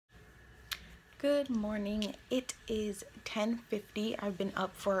Good morning. It is 10:50. I've been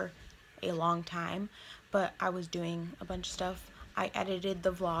up for a long time, but I was doing a bunch of stuff. I edited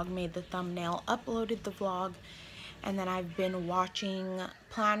the vlog, made the thumbnail, uploaded the vlog, and then I've been watching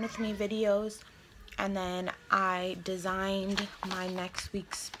Plan With Me videos, and then I designed my next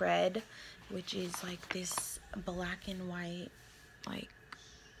week's spread, which is like this black and white, like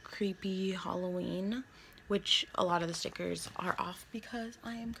creepy Halloween, which a lot of the stickers are off because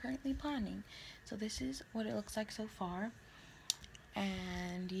I am currently planning. So this is what it looks like so far,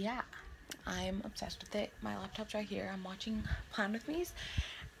 and yeah, I'm obsessed with it. My laptop's right here. I'm watching Plan With Me's,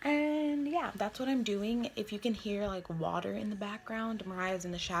 and yeah, that's what I'm doing. If you can hear like water in the background, Mariah's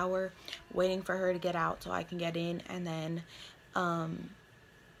in the shower waiting for her to get out so I can get in, and then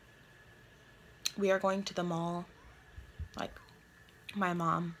we are going to the mall. Like, my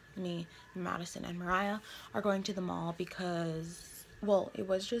mom, me, Madison, and Mariah are going to the mall because, well, it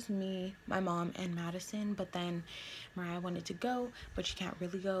was just me, my mom, and Madison, but then Mariah wanted to go, but she can't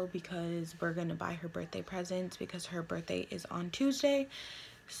really go because we're gonna buy her birthday presents because her birthday is on Tuesday.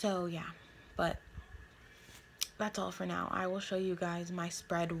 So yeah, but that's all for now. I will show you guys my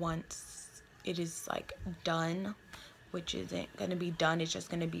spread once it is like done, which isn't gonna be done. It's just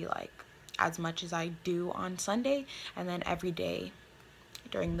gonna be like as much as I do on Sunday, and then every day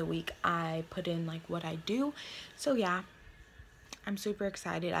during the week I put in like what I do. So yeah, I'm super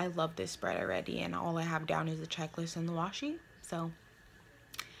excited. I love this spread already, and all I have down is the checklist and the washi, so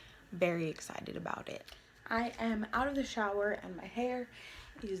very excited about it. I am out of the shower and my hair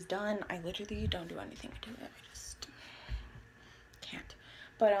is done. I literally don't do anything to it. I just can't.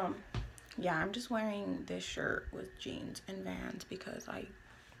 But yeah, I'm just wearing this shirt with jeans and Vans because I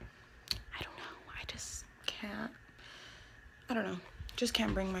don't know, I just can't, I don't know, just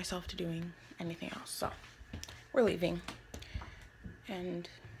can't bring myself to doing anything else. So we're leaving, and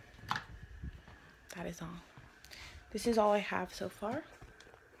that is all. This is all I have so far.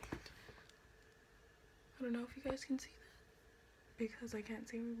 I don't know if you guys can see that because I can't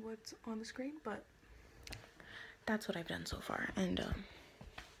see what's on the screen, but that's what I've done so far, and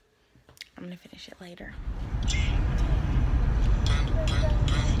I'm gonna finish it later.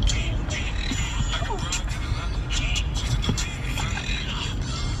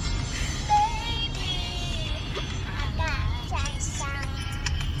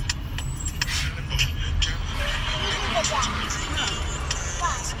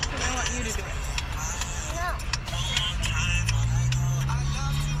 I want you to do it. No.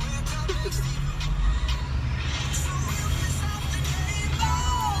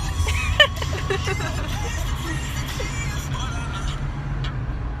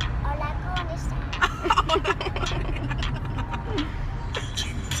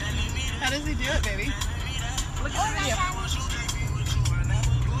 How does he do it, baby? Look at the video.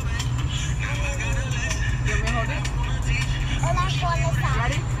 You want me to hold it?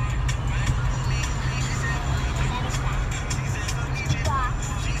 Ready?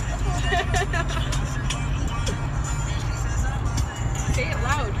 Say it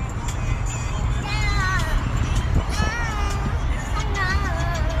loud.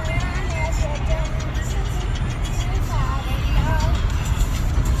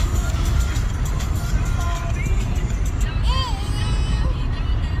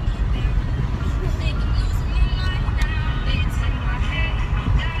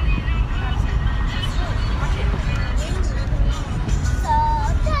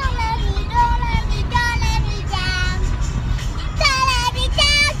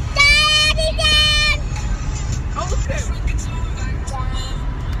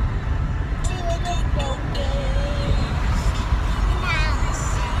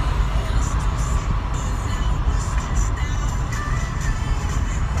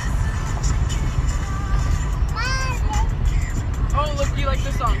 You like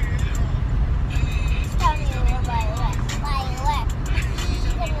this song? Tell me why you work. Tell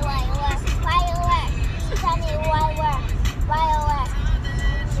me why you work. Tell me why you work.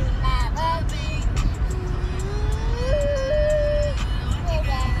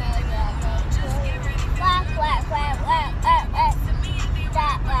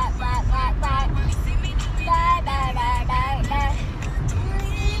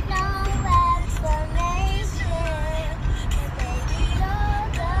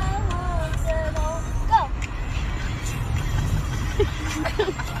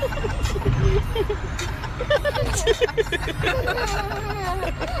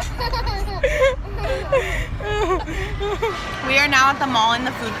 We are now at the mall in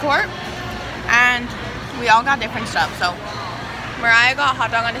the food court, and we all got different stuff. So Mariah got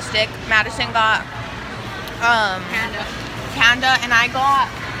hot dog on a stick, Madison got Panda, and I got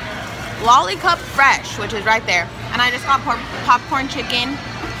Lollicup Fresh, which is right there. And I just got popcorn chicken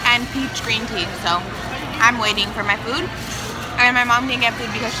and peach green tea. So I'm waiting for my food. And my mom didn't get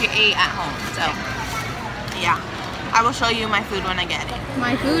food because she ate at home. So yeah, I will show you my food when I get it.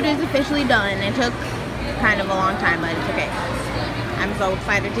 My food is officially done. It took kind of a long time, but it's okay. I'm so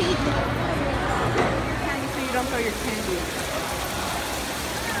excited to eat it. So you don't throw your candy.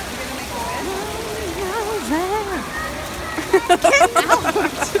 I was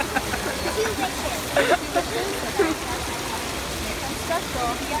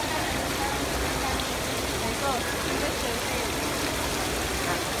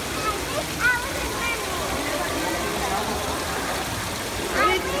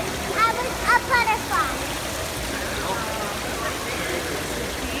a butterfly.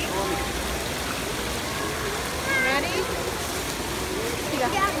 Ready?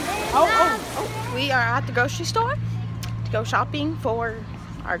 Oh. We are at the grocery store to go shopping for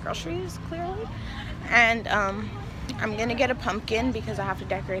our groceries, clearly. And I'm gonna get a pumpkin because I have to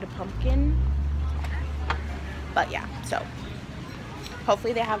decorate a pumpkin. But yeah, so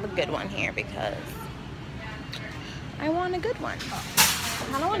hopefully they have a good one here because I want a good one.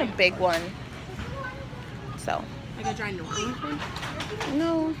 I don't want a big one. So Like a giant orange one?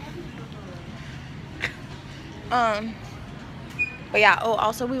 no. But yeah, oh,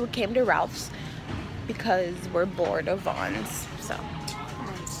 also we came to Ralph's because we're bored of Vaughn's, so. I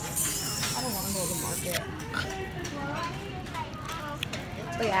don't want to go to the market.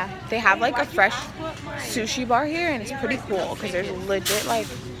 But yeah, they have like a fresh sushi bar here and it's pretty cool because there's legit like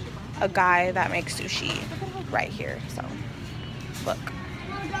a guy that makes sushi right here, so look.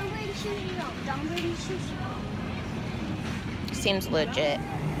 Seems legit.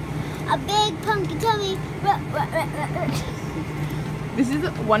 A big pumpkin tummy. This is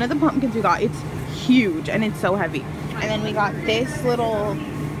one of the pumpkins we got. It's huge and it's so heavy. And then we got this little,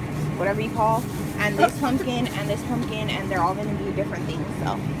 whatever you call, and this pumpkin, and they're all gonna do different things.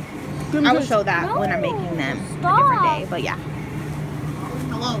 So I will show that when I'm making them a different day. But yeah.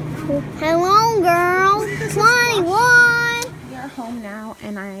 Hello, girl. 21. We are home now,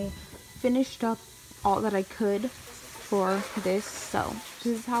 and I finished up all that I could for this. So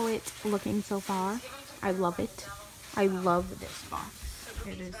this is how it's looking so far. I love it. I love this box.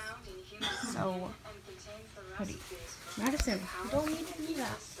 It is so pretty. Madison, you don't need to do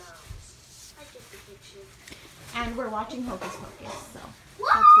that. And we're watching Hocus Pocus, so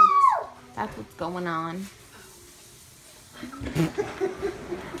that's what's going on. What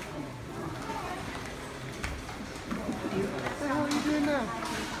the hell are you doing now?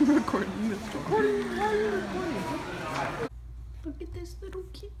 Recording this. Recording? How are you recording? Look at this little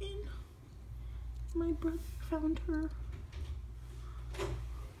kitten. My brother found her.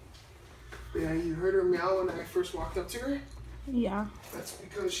 Yeah, you heard her meow when I first walked up to her? Yeah. That's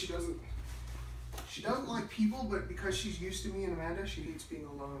because she doesn't like people, but because she's used to me and Amanda, she hates being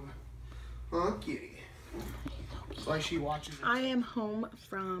alone. Huh, kitty? That's why she watches it. I am home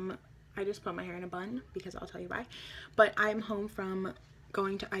from, I just put my hair in a bun because I'll tell you why. But I'm home from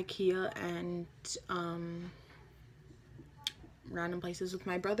going to IKEA and random places with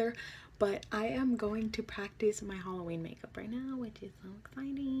my brother. But I am going to practice my Halloween makeup right now, which is so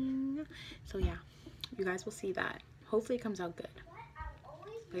exciting. So yeah, you guys will see that. Hopefully it comes out good.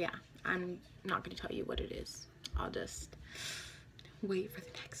 But yeah, I'm not going to tell you what it is. I'll just wait for the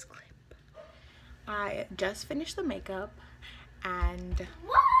next clip. I just finished the makeup and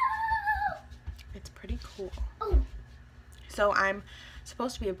it's pretty cool. So I'm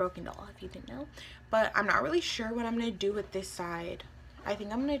supposed to be a broken doll, if you didn't know. But I'm not really sure what I'm going to do with this side. I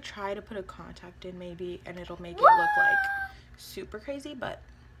think I'm going to try to put a contact in maybe, and it'll make it look like super crazy, but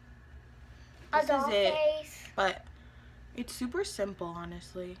this is it. But it's super simple,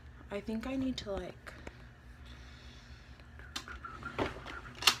 honestly. I think I need to like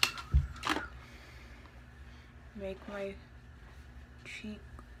make my cheek,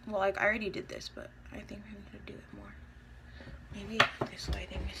 well, like I already did this, but I think I need to do it more. Maybe this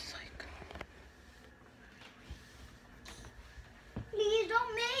lighting is like, Please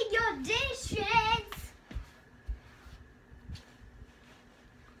don't make your dishes.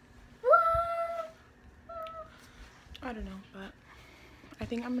 I don't know, but I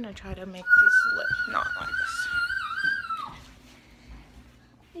think I'm gonna try to make this lip not like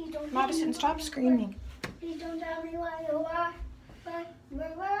this. Madison, stop screaming. Please don't tell me why you are.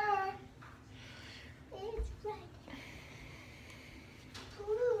 Where. It's right.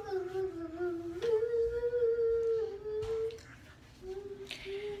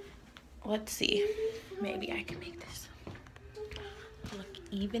 Let's see. Maybe I can make this look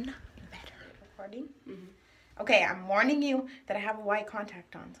even better. Recording? Mm-hmm. Okay, I'm warning you that I have a white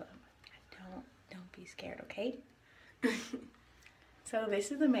contact on, so don't be scared, okay? So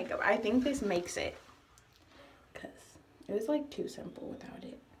this is the makeup. I think this makes it, because it was like too simple without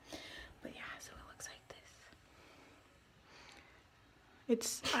it. But yeah, so it looks like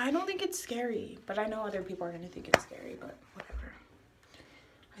this. I don't think it's scary, but I know other people are gonna think it's scary, but whatever.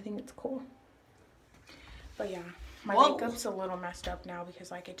 I think it's cool. But yeah, my makeup's a little messed up now because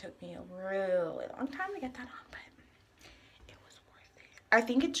like it took me a really long time to get that on, but it was worth it. I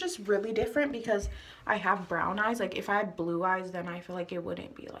think it's just really different because I have brown eyes. Like if I had blue eyes, then I feel like it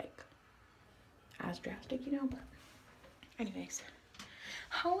wouldn't be like as drastic, you know. But anyways,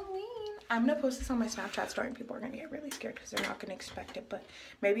 Halloween. I'm gonna post this on my Snapchat story and people are gonna get really scared because they're not gonna expect it, but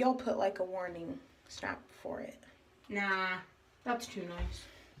maybe I'll put like a warning snap for it. Nah, that's too nice.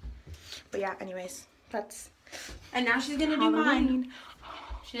 But yeah, anyways, that's, and now she's gonna do mine.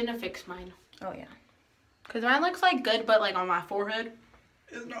 She's gonna fix mine. Oh yeah, because mine looks like good, but like on my forehead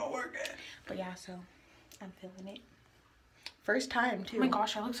it's not working. But yeah, so I'm feeling it. First time too. Oh my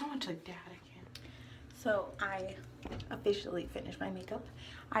gosh, I look so much like Dad. I can't. So I officially finished my makeup.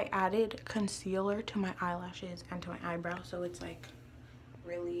 I added concealer to my eyelashes and to my eyebrow, so it's like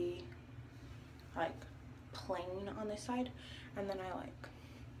really like plain on this side, and then I like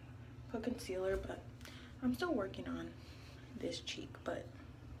put concealer, but I'm still working on this cheek. But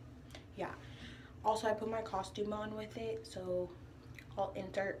yeah, also I put my costume on with it, so I'll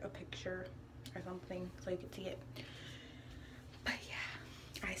insert a picture or something so you can see it. But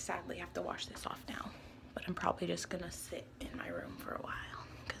yeah, I sadly have to wash this off now, but I'm probably just gonna sit in my room for a while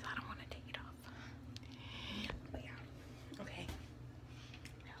because I don't want to take it off. But yeah, okay,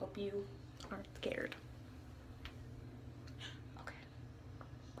 I hope you aren't scared. Okay,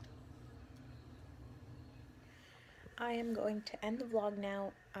 I am going to end the vlog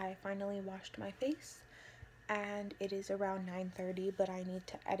now. I finally washed my face and it is around 9:30, but I need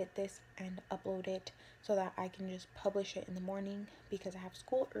to edit this and upload it so that I can just publish it in the morning because I have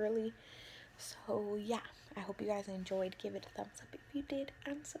school early. So yeah, I hope you guys enjoyed. Give it a thumbs up if you did,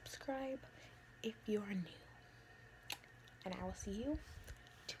 and subscribe if you are new. And I will see you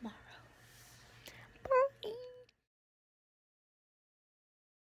tomorrow.